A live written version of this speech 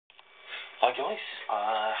Hi guys,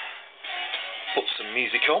 put some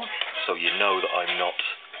music on so you know that I'm not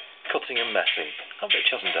cutting and messing. I'm a bit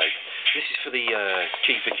Chaz and Dave. This is for the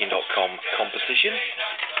Lockpicking.com competition,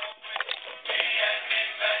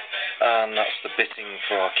 and that's the bitting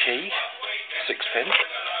for our key, 6-pin,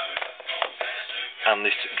 and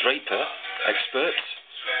this Draper Expert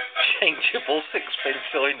changeable 6-pin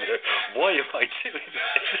cylinder. Why am I doing this?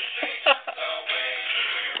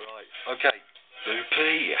 Right, okay,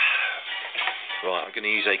 loopy. Right, I'm going to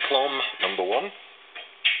use a clom number 1.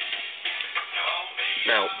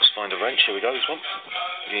 Now, let's find a wrench. Here we go, this one.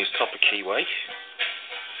 I'm going to use copper keyway.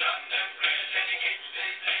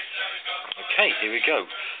 Okay, here we go.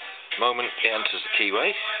 Moment it enters the keyway.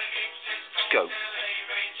 Let's go.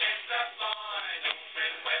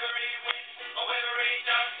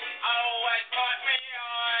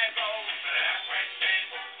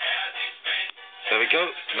 There we go.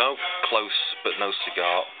 No, close, but no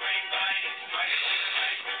cigar.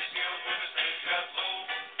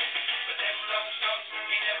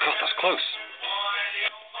 God, that's close.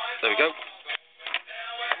 There we go.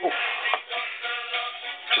 Oof.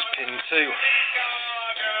 Just pin 2.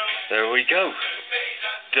 There we go.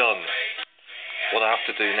 Done. What I have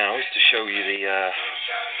to do now is to show you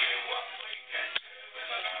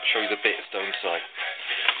the bits, don't I?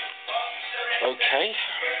 Okay.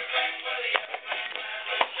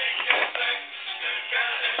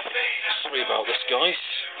 Sorry about this, guys.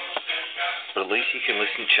 But at least you can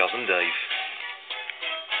listen to Chaz and Dave.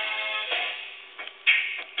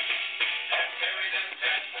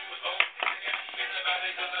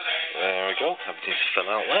 There we go, everything's fell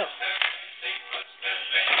out there.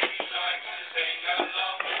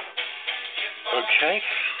 Okay.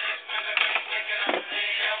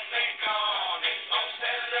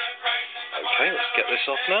 Okay, let's get this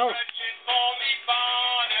off now.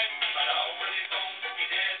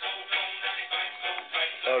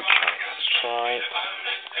 Okay, let's try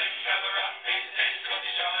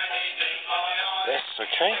this.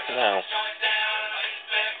 Okay, now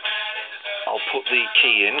I'll put the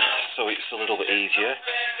key in so it's a little bit easier.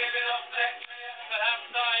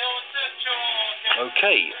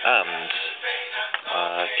 Okay, and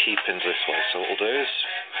key pins this way. So what we'll do is,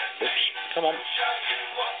 oops, come on.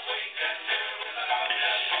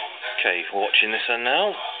 Okay, watching this end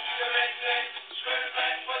now.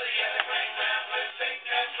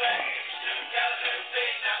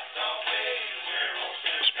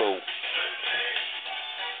 Spool.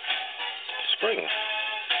 Spring.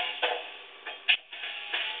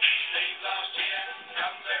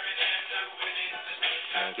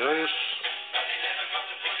 There it goes.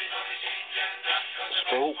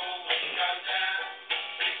 Spool.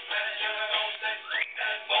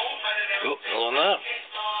 Oh, all on that.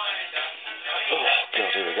 Oh,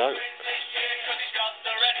 God, here we go.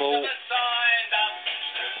 Spool.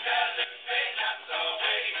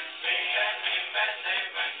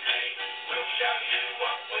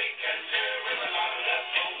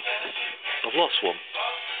 I've lost one.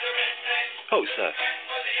 Oh, it's there.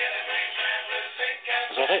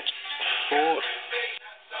 Is that it? 4,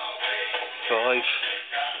 5.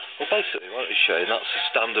 Well, basically, what it's showing, that's a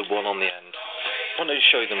standard one on the end. I wanted to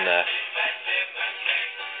show them there.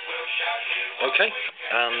 Okay,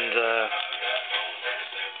 and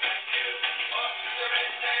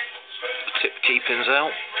tip key pins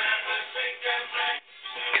out.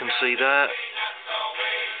 You can see there.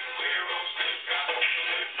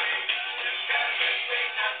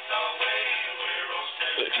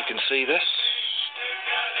 But if you can see this,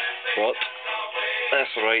 what? That's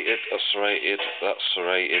serrated, that's serrated, that's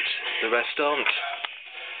serrated. The rest aren't.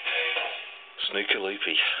 Snooker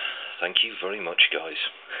loopy. Thank you very much, guys.